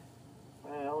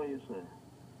are you, sir?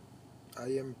 I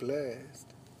am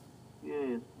blessed.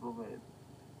 Yes, Prophet.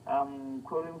 I'm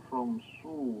calling from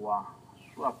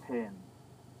Suapen,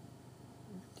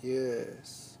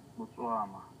 Yes.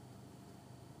 Botswana.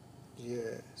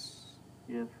 Yes.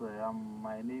 Yes, sir.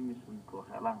 My name is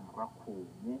Nkohelang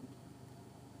Rakumu.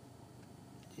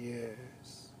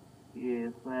 Yes.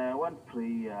 Yes, I want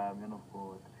prayer, man of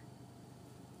God.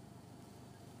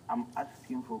 I'm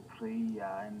asking for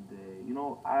prayer, and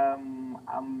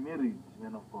I'm married,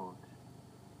 man of God.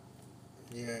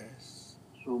 Yes.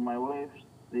 So my wife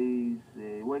stays,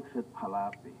 works at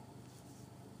Palape,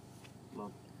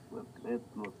 at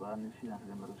Botswana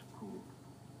Secondary School.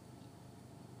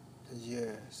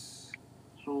 Yes.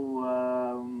 So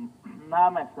now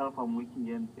myself, I'm working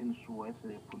in Suwa as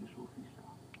a police officer.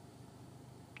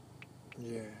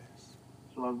 Yes.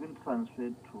 So I've been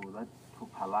transferred to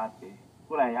Palape.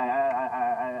 Well,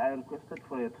 I requested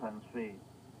for a transfer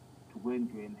to go and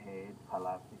join her at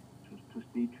Palape to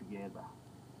stay together,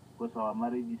 because our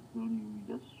marriage is still new.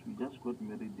 We just got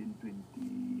married in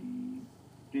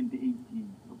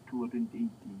 2018, October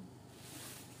 2018.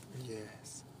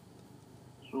 Yes.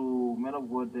 So, man of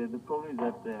God, the problem is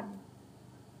that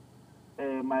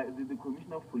the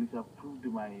Commissioner of Police approved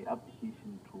my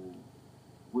application to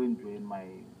go and join my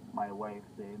wife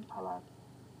there in Palace.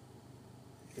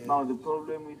 Yes. Now the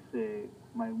problem is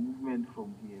my movement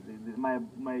from here. My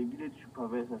village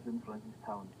supervisors in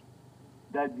Francistown,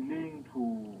 they are delaying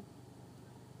to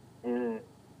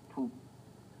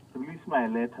release my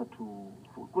letter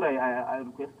I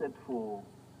requested to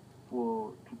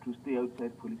stay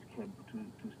outside police camp to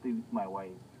stay with my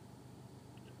wife.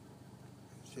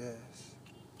 Yes.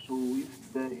 So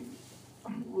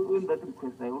when that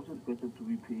request, I also requested to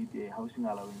be paid a housing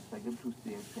allowance. I get to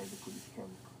stay outside the police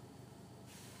camp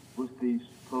because there is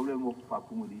problem of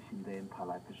accommodation there in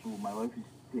Palate. So my wife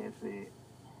is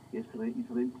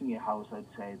renting a house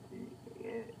outside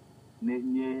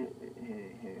near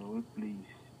her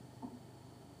workplace.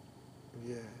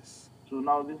 Yes. So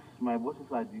now my bosses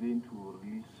are delaying to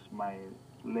release my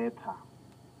letter,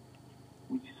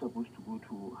 which is supposed to go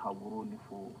to Haburoni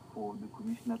for the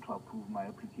commissioner to approve my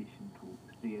application to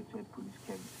stay outside police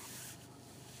camp.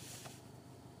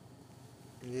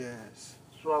 Yes.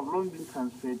 So I've long been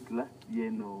transferred last year,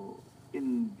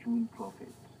 in June,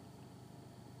 Prophet.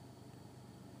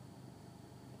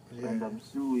 Yes. And I'm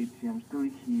still waiting. I'm still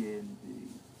here,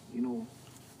 and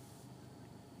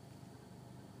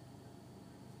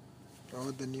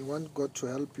Oh, then you want God to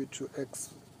help you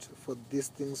for these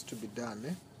things to be done,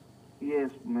 eh?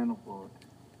 Yes, man of God.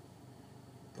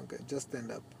 Okay, just stand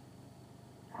up.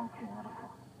 Okay, man of God.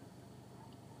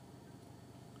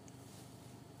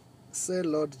 Say,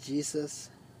 Lord Jesus,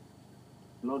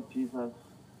 Lord Jesus,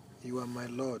 you are my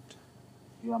Lord.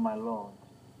 you are my Lord.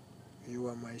 You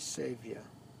are my Savior.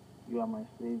 You are my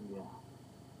Savior.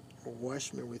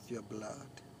 Wash me with your blood.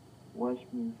 Wash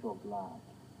me with your blood.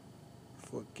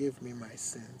 Forgive me my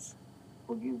sins.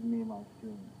 Forgive me my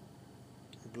sins.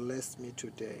 Bless me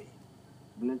today.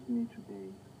 Bless me today.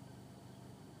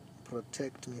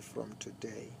 Protect me from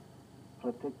today.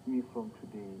 Protect me from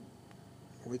today.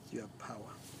 With your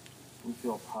power. With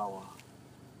your power.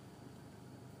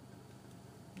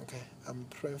 Okay, I'm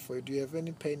praying for you. Do you have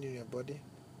any pain in your body?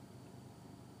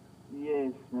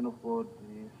 Yes, man of God.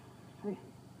 Yes.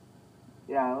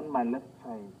 Yeah, on my left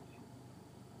side.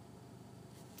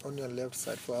 On your left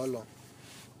side, for how long?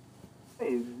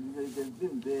 Hey, they've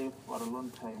been there for a long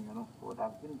time, man of God.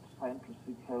 I've been trying to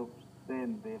seek help there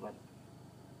and there, but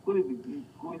it goes,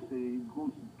 it comes, it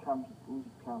goes,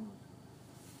 it comes.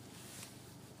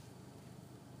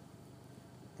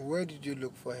 Where did you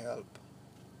look for help?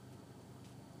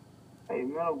 Hey,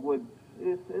 man of God,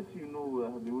 as you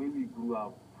know, the way we grew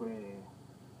up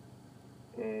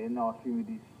in our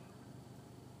families,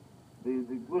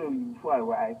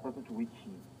 before I started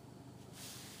working,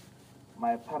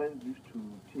 my parents used to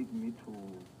take me to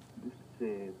this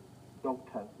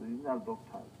doctors, the regional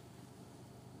doctors.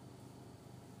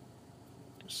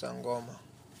 Sangoma.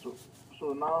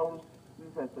 So now,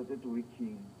 since I started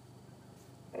working,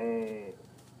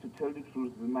 to tell the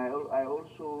truth, I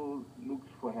also looked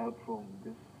for help from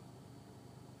this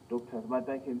doctors, but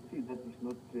I can see that it's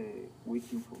not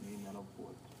working for me, man of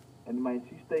God. And my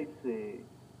sister is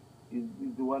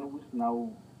the one who's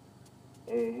now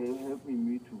helping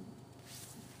me to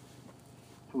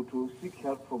seek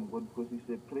help from God, because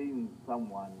he's praying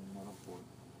someone, man of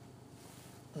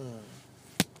God.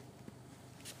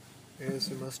 Yes,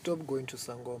 you must stop going to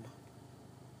Sangoma.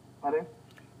 Pardon?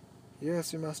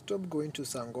 Yes, you must stop going to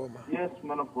Sangoma. Yes,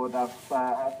 man of God. I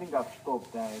think I've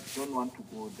stopped. I don't want to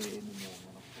go there anymore,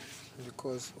 man of God.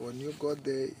 Because when you go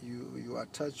there, you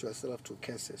attach yourself to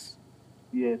cases.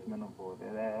 Yes, man of God.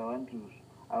 And I want to.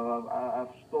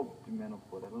 I've stopped, man of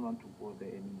God. I don't want to go there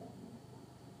anymore. Man of God.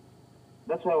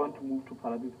 That's why I want to move to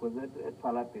Palapet, because at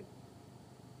Palapet,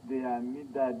 there are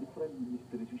different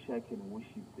ministries which I can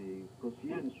worship there. Because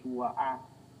here in Suwa,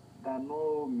 there are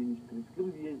no ministries.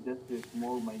 Because here is just a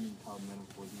small mining town, man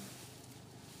of God.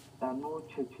 There are no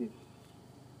churches.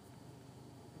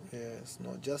 Yes,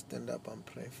 no, just stand up and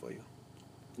pray for you.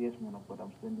 Yes, man of God,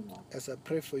 I'm standing up. As I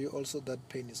pray for you, also that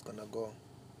pain is going to go.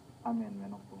 Amen,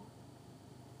 man of God.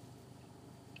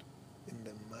 In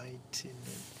the mighty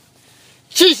name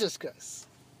Jesus Christ.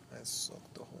 I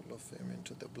soak the whole of him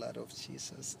into the blood of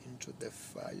Jesus, into the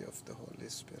fire of the Holy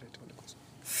Spirit. Holy Ghost.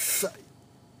 Fire.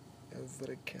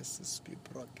 Every curse be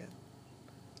broken.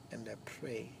 And I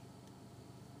pray,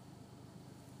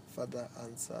 Father,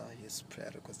 answer his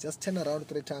prayer request. Just turn around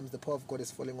 3 times. The power of God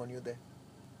is falling on you there.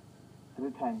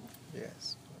 3 times.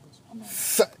 Yes. Amen.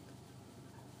 Fire.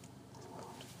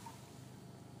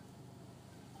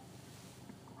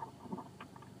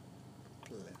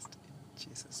 Blessed in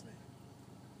Jesus' name.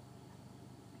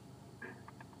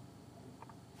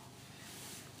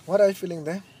 What are you feeling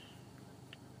there?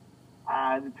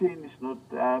 The pain is not.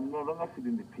 I'm no longer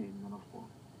feeling the pain, man of God.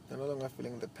 You're no longer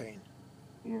feeling the pain.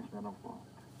 Yes, man of God.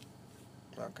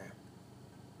 Okay.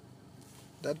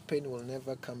 That pain will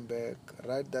never come back.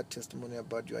 Write that testimony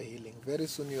about your healing. Very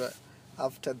soon,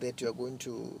 after that, you are going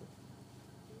to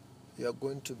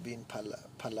be in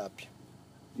Palapia.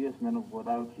 Yes, man of God.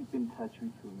 I'll keep in touch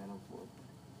with you, man of God.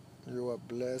 You are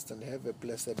blessed and have a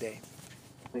blessed day.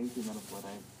 Thank you, man of God.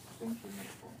 Thank you, man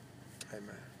of God.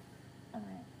 Amen.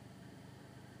 Amen.